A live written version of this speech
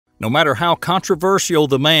No matter how controversial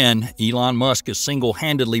the man, Elon Musk has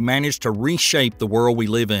single-handedly managed to reshape the world we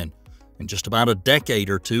live in. In just about a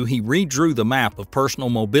decade or two, he redrew the map of personal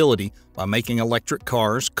mobility by making electric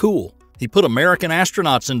cars cool. He put American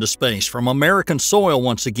astronauts into space from American soil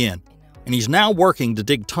once again, and he's now working to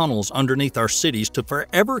dig tunnels underneath our cities to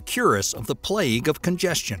forever cure us of the plague of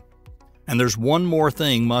congestion. And there's one more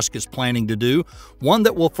thing Musk is planning to do, one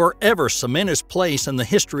that will forever cement his place in the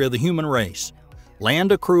history of the human race: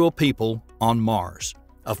 land a crew of people on Mars,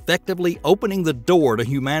 effectively opening the door to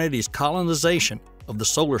humanity's colonization of the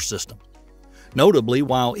solar system. Notably,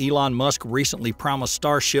 while Elon Musk recently promised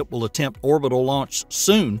Starship will attempt orbital launch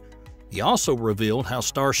soon, he also revealed how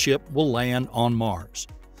Starship will land on Mars.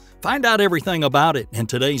 Find out everything about it in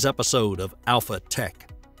today's episode of Alpha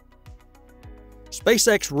Tech.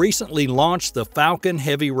 SpaceX recently launched the Falcon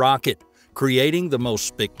Heavy rocket, creating the most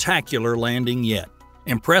spectacular landing yet.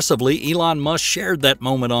 Impressively, Elon Musk shared that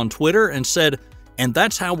moment on Twitter and said, "And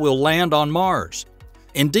that's how we'll land on Mars."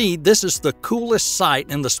 Indeed, this is the coolest sight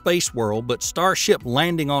in the space world, but Starship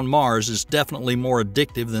landing on Mars is definitely more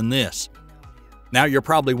addictive than this. Now you're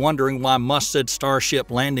probably wondering why Musk said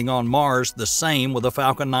Starship landing on Mars the same with a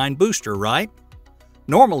Falcon 9 booster, right?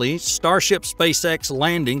 Normally, Starship SpaceX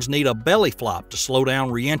landings need a belly flop to slow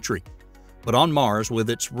down re-entry. But on Mars, with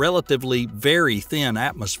its relatively very thin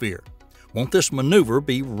atmosphere, won't this maneuver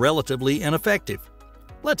be relatively ineffective?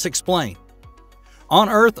 Let's explain. On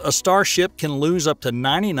Earth, a Starship can lose up to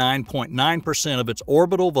 99.9% of its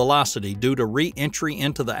orbital velocity due to re-entry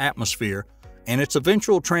into the atmosphere and its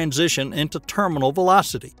eventual transition into terminal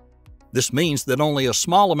velocity. This means that only a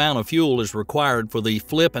small amount of fuel is required for the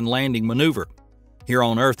flip and landing maneuver. Here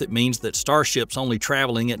on Earth, it means that Starship's only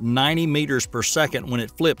traveling at 90 meters per second when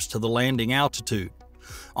it flips to the landing altitude.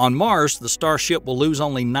 On Mars, the Starship will lose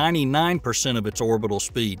only 99% of its orbital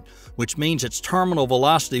speed, which means its terminal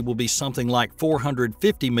velocity will be something like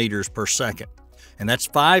 450 meters per second. And that's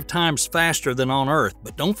 5 times faster than on Earth.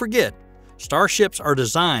 But don't forget, Starships are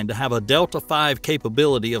designed to have a Delta V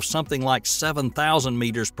capability of something like 7,000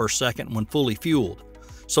 meters per second when fully fueled.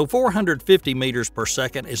 So 450 meters per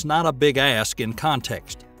second is not a big ask in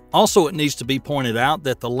context. Also, it needs to be pointed out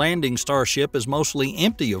that the landing Starship is mostly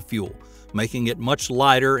empty of fuel, making it much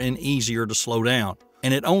lighter and easier to slow down.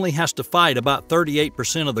 And it only has to fight about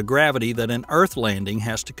 38% of the gravity that an Earth landing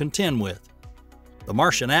has to contend with. The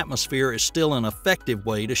Martian atmosphere is still an effective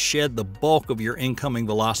way to shed the bulk of your incoming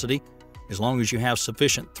velocity, as long as you have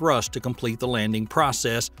sufficient thrust to complete the landing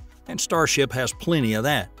process, and Starship has plenty of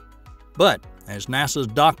that. But, as NASA's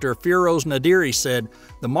Dr. Firoz Nadiri said,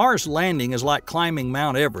 the Mars landing is like climbing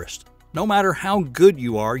Mount Everest. No matter how good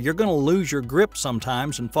you are, you're going to lose your grip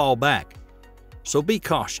sometimes and fall back. So be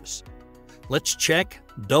cautious. Let's check,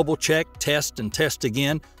 double-check, test, and test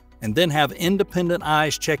again, and then have independent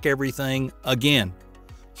eyes check everything again.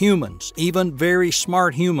 Humans, even very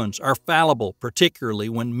smart humans, are fallible, particularly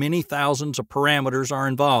when many thousands of parameters are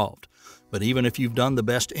involved. But even if you've done the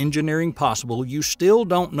best engineering possible, you still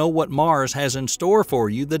don't know what Mars has in store for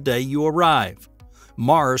you the day you arrive.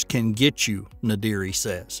 Mars can get you, Nadiri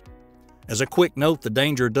says. As a quick note, the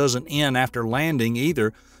danger doesn't end after landing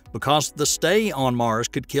either, because the stay on Mars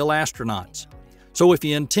could kill astronauts. So if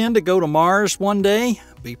you intend to go to Mars one day,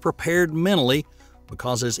 be prepared mentally,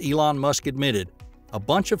 because as Elon Musk admitted, a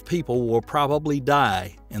bunch of people will probably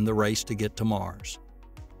die in the race to get to Mars.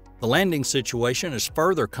 The landing situation is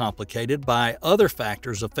further complicated by other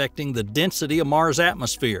factors affecting the density of Mars'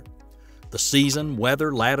 atmosphere. The season,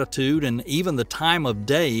 weather, latitude, and even the time of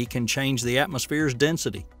day can change the atmosphere's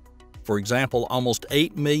density. For example, almost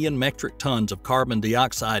 8 million metric tons of carbon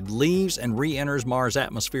dioxide leaves and re-enters Mars'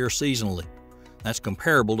 atmosphere seasonally. That's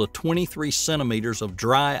comparable to 23 centimeters of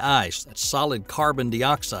dry ice, that's solid carbon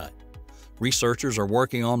dioxide. Researchers are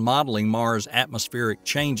working on modeling Mars' atmospheric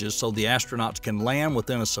changes so the astronauts can land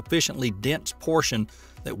within a sufficiently dense portion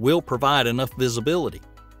that will provide enough visibility.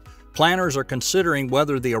 Planners are considering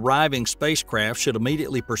whether the arriving spacecraft should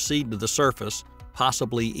immediately proceed to the surface,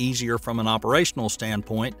 possibly easier from an operational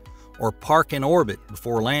standpoint, or park in orbit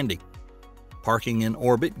before landing. Parking in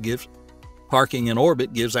orbit gives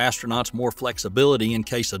astronauts more flexibility in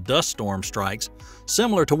case a dust storm strikes,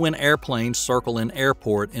 similar to when airplanes circle an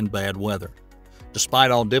airport in bad weather. Despite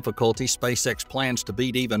all difficulty, SpaceX plans to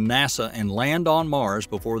beat even NASA and land on Mars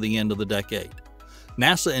before the end of the decade.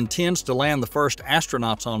 NASA intends to land the first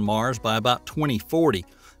astronauts on Mars by about 2040.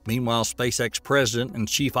 Meanwhile, SpaceX President and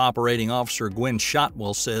Chief Operating Officer Gwynne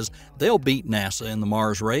Shotwell says they'll beat NASA in the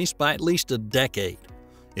Mars race by at least a decade.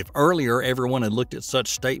 If earlier everyone had looked at such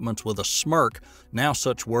statements with a smirk, now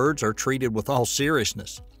such words are treated with all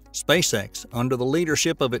seriousness. SpaceX, under the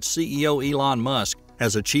leadership of its CEO Elon Musk,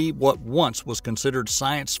 has achieved what once was considered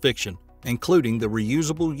science fiction, including the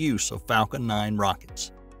reusable use of Falcon 9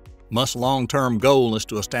 rockets. Musk's long-term goal is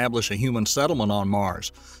to establish a human settlement on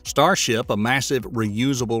Mars. Starship, a massive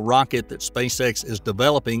reusable rocket that SpaceX is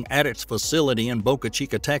developing at its facility in Boca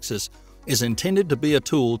Chica, Texas, is intended to be a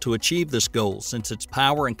tool to achieve this goal, since its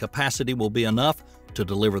power and capacity will be enough to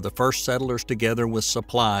deliver the first settlers together with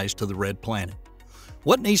supplies to the Red Planet.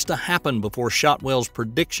 What needs to happen before Shotwell's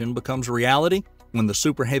prediction becomes reality? When the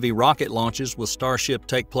Super Heavy rocket launches with Starship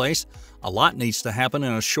take place, a lot needs to happen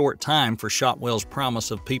in a short time for Shotwell's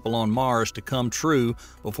promise of people on Mars to come true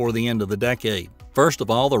before the end of the decade. First of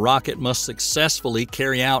all, the rocket must successfully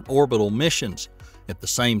carry out orbital missions. At the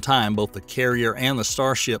same time, both the carrier and the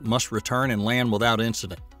Starship must return and land without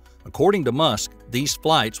incident. According to Musk, these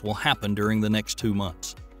flights will happen during the next 2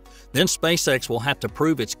 months. Then SpaceX will have to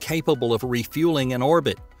prove it's capable of refueling in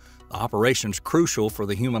orbit. The operation's crucial for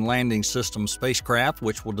the Human Landing System spacecraft,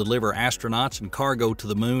 which will deliver astronauts and cargo to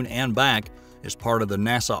the moon and back as part of the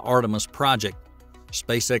NASA Artemis project.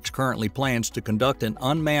 SpaceX currently plans to conduct an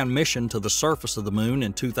unmanned mission to the surface of the moon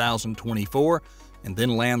in 2024 and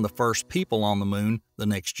then land the first people on the moon the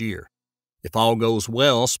next year. If all goes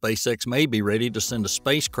well, SpaceX may be ready to send a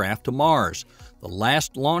spacecraft to Mars. The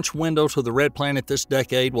last launch window to the Red Planet this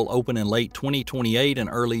decade will open in late 2028 and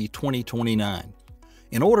early 2029.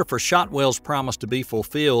 In order for Shotwell's promise to be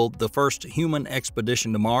fulfilled, the first human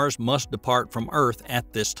expedition to Mars must depart from Earth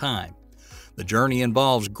at this time. The journey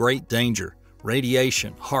involves great danger,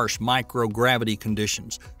 radiation, harsh microgravity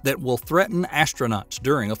conditions that will threaten astronauts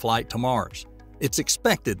during a flight to Mars. It's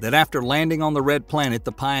expected that after landing on the Red Planet,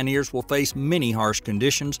 the pioneers will face many harsh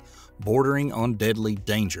conditions bordering on deadly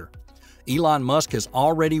danger. Elon Musk has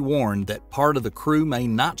already warned that part of the crew may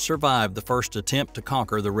not survive the first attempt to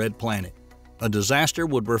conquer the Red Planet. A disaster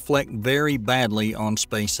would reflect very badly on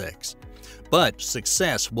SpaceX. But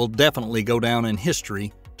success will definitely go down in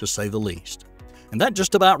history, to say the least. And that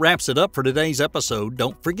just about wraps it up for today's episode.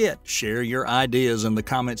 Don't forget, share your ideas in the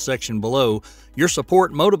comment section below. Your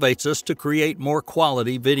support motivates us to create more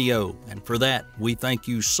quality video. And for that, we thank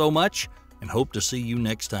you so much and hope to see you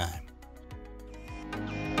next time.